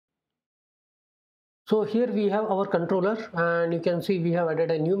So here we have our controller, and you can see we have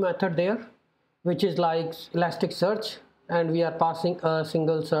added a new method there, which is like Elasticsearch, and we are passing a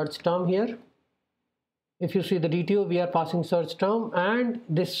single search term here. If you see the DTO, we are passing search term, and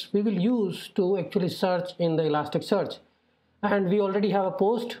this we will use to actually search in the Elasticsearch. And we already have a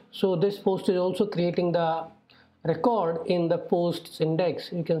post, so this post is also creating the record in the posts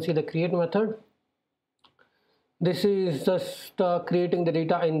index. You can see the create method. This is just creating the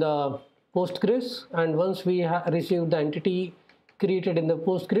data in the postgres, and once we have received the entity created in the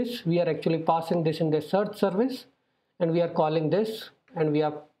postgres, we are actually passing this in the search service, and we are calling this, and we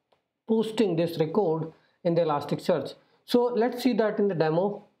are posting this record in the Elasticsearch. So let's see that in the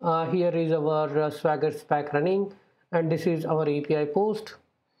demo. Here is our Swagger spec running, and this is our API post.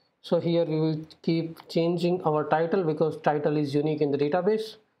 So here we will keep changing our title because title is unique in the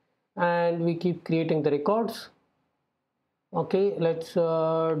database, and we keep creating the records. Okay, let's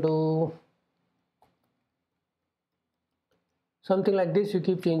do something like this. You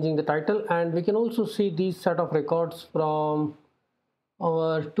keep changing the title, and we can also see these set of records from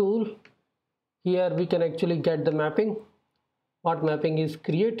our tool. Here we can actually get the mapping, what mapping is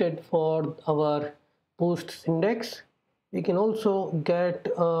created for our posts index. We can also get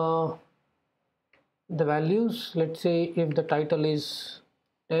the values. Let's say if the title is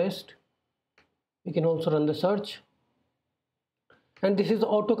test, we can also run the search. And this is the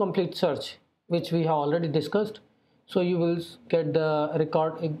autocomplete search, which we have already discussed. So you will get the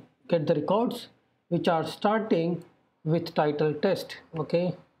records which are starting with title test.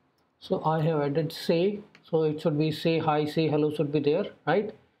 Okay, so I have added say, so it should be say hi, say hello should be there,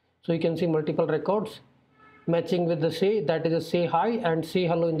 right? So you can see multiple records matching with the say, that is a say hi and say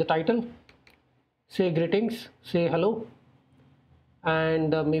hello in the title, say greetings, say hello,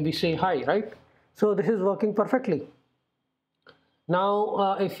 and maybe say hi, right? So this is working perfectly.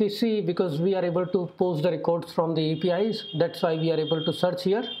 Now if you see, because we are able to post the records from the APIs, that's why we are able to search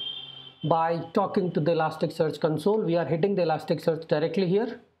here by talking to the Elasticsearch console. We are hitting the Elasticsearch directly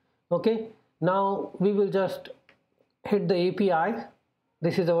here. Okay, now we will just hit the API.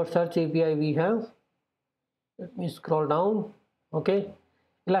 This is our search API we have. Let me scroll down. Okay,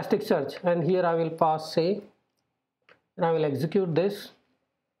 Elasticsearch, and here I will pass say, and I will execute this.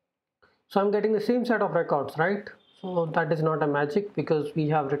 So I'm getting the same set of records, right? So that is not a magic, because we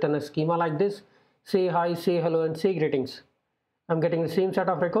have written a schema like this: say hi, say hello, and say greetings. I'm getting the same set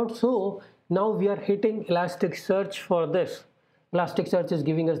of records. So now we are hitting Elasticsearch for this. Elasticsearch is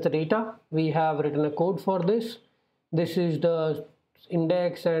giving us the data. We have written a code for this. This is the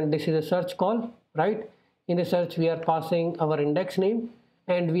index, and this is a search call, right? In the search we are passing our index name,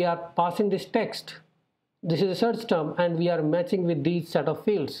 and we are passing this text. This is a search term, and we are matching with these set of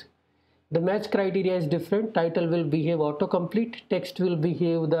fields. The match criteria is different. Title will behave autocomplete, text will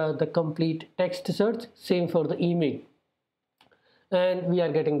behave the complete text search, same for the email, and we are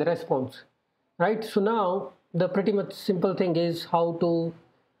getting the response, right? So now the pretty much simple thing is how to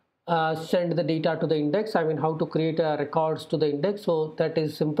send the data to the index. I mean, how to create records to the index. So that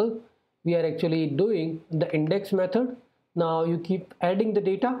is simple. We are actually doing the index method. Now you keep adding the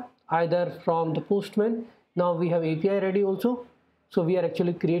data either from the postman. Now we have API ready also. So we are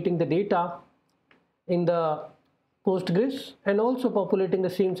actually creating the data in the postgres and also populating the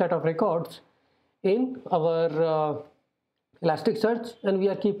same set of records in our Elasticsearch, and we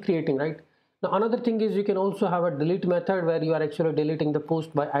are keep creating, right? Now another thing is you can also have a delete method where you are actually deleting the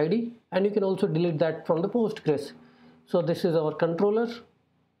post by ID, and you can also delete that from the postgres. So this is our controller.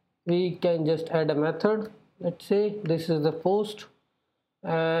 We can just add a method. Let's say this is the post,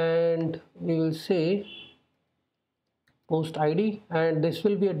 and we will say post ID, and this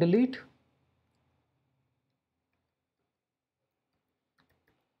will be a delete.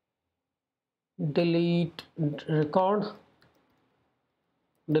 Delete record,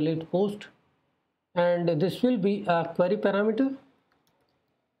 delete post, and this will be a query parameter.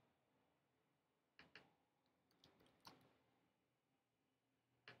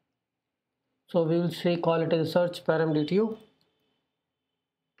 So we will say call it as a search param DTO.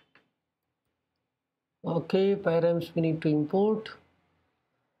 Okay, params we need to import.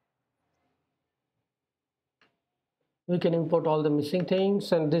 We can import all the missing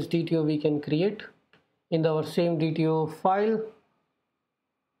things, and this DTO we can create in our same DTO file,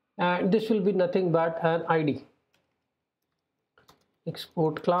 and this will be nothing but an ID.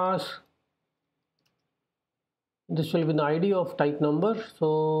 Export class. This will be the ID of type number.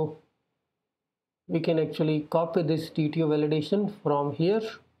 So we can actually copy this DTO validation from here,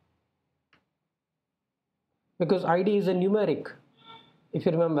 because ID is a numeric, if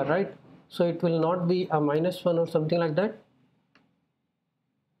you remember, right? So it will not be a -1 or something like that.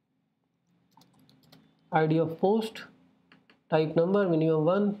 id of post, type number minimum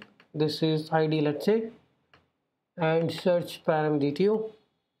 1, this is id, let's say, and search param dto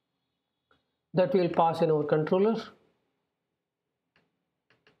that will pass in our controller.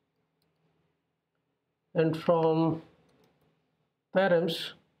 And from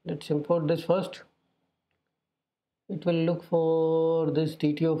params, let's import this first. It will look for this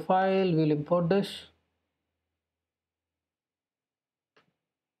dto file, we'll import this,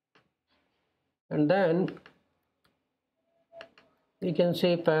 and then we can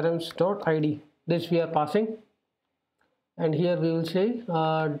say params.id, this we are passing, and here we will say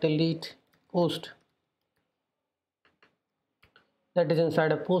delete post, that is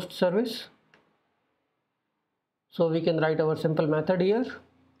inside a post service. So we can write our simple method here,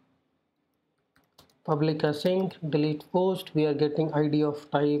 public async delete post, we are getting id of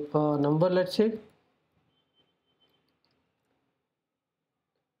type number, let's say,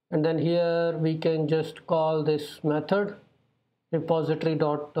 and then here we can just call this method repository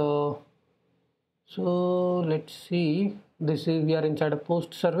dot so let's see, this is, we are inside a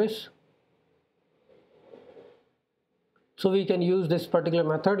post service, so we can use this particular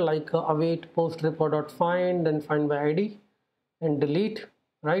method like await post report dot find, then find by id and delete,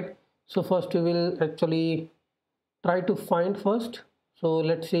 right? So first we will actually try to find first. So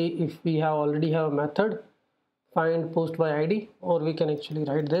let's see if we have already have a method find post by id, or we can actually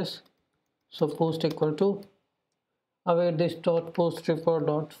write this. So post equal to await this dot post report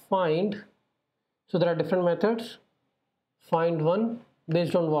dot find. So there are different methods, find one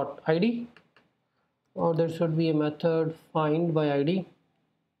based on what, id, or there should be a method find by id,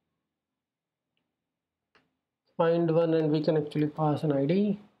 find one, and we can actually pass an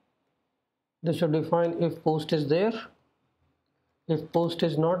id. This should be fine if post is there. If post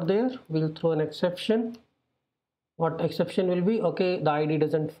is not there, we'll throw an exception. What exception will be? Okay, the id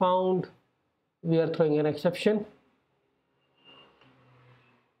doesn't found, we are throwing an exception.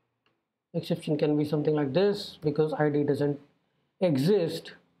 Exception can be something like this, because id doesn't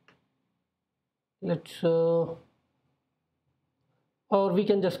exist. Let's or we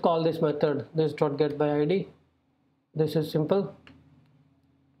can just call this method this dot get by id. This is simple.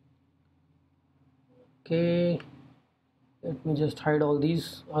 Okay, let me just hide all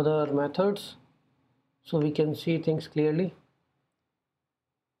these other methods so we can see things clearly.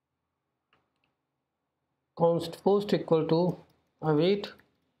 Const post equal to await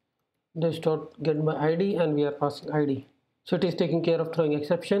this dot get by id, and we are passing id, so it is taking care of throwing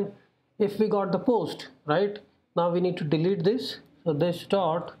exception. If we got the post, right, now we need to delete this. So this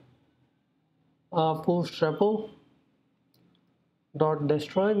dot post repo dot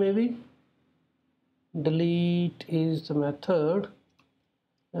destroy, maybe delete is the method,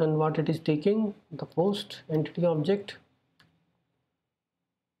 and what it is taking, the post entity object.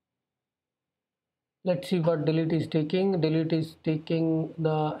 Let's see what delete is taking. Delete is taking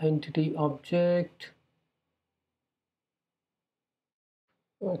the entity object.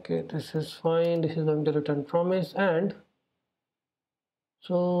 Okay, this is fine. This is going to return promise, and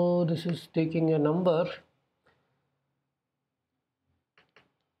so this is taking a number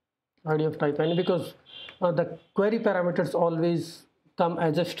id of type any, because the query parameters always come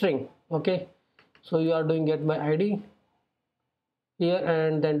as a string. Okay, so you are doing get by id here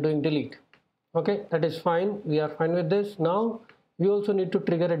and then doing delete. Okay, that is fine, we are fine with this. Now we also need to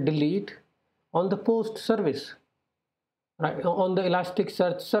trigger a delete on the post service, right, on the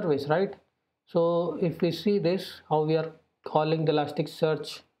Elasticsearch service, right? So if we see this, how we are calling the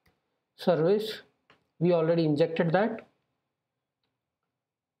Elasticsearch service, we already injected that.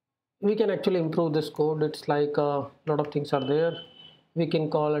 We can actually improve this code. It's like a lot of things are there. We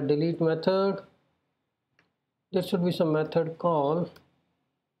can call a delete method. There should be some method called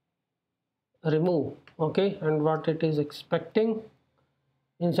remove. Okay, and what it is expecting,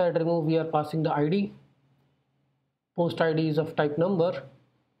 inside remove we are passing the id, post id is of type number,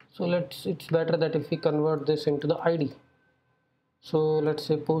 so it's better that if we convert this into the id. So let's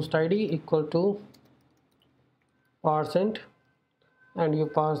say post id equal to %, and you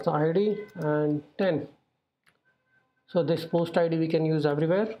pass the id and 10. So this post id we can use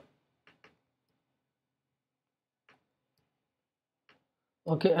everywhere.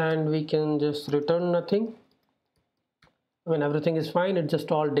 Okay, and we can just return nothing when everything is fine. It's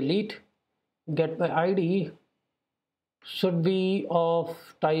just all delete. Get by id should be of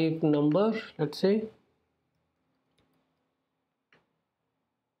type number, let's say.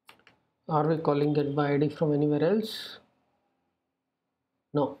 Are we calling get by id from anywhere else?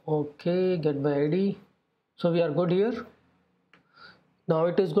 No. Okay, get by id, so we are good here. Now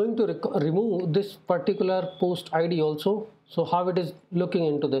it is going to remove this particular post id also. So how it is looking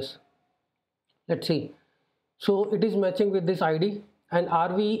into this, let's see. So it is matching with this ID. And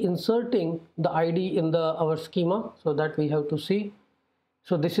are we inserting the ID in our schema? So that we have to see.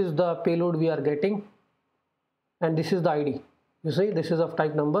 So this is the payload we are getting, and this is the ID. You see, this is of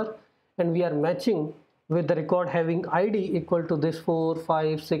type number, and we are matching with the record having ID equal to this 4,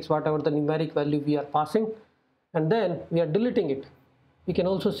 5, 6, whatever the numeric value we are passing, and then we are deleting it. We can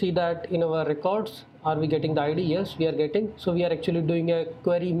also see that in our records, are we getting the ID? Yes, we are getting. So we are actually doing a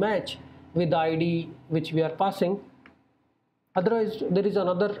query match with the ID which we are passing. Otherwise, there is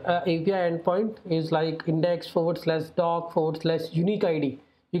another API endpoint is like index/doc/unique ID.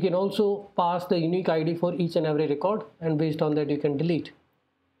 You can also pass the unique ID for each and every record, and based on that you can delete.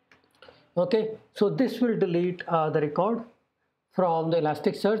 Okay, so this will delete the record from the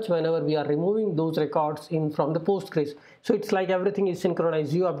Elasticsearch whenever we are removing those records in from the Postgres. So it's like everything is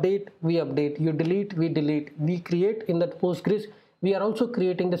synchronized. You update, we update, you delete, we delete, we create in that Postgres. We are also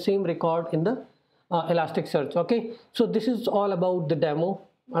creating the same record in the Elasticsearch. Okay, so this is all about the demo.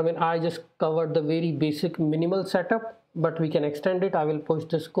 I mean, I just covered the very basic minimal setup, but we can extend it. I will push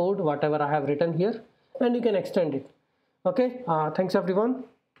this code, whatever I have written here, and you can extend it. Okay, thanks everyone.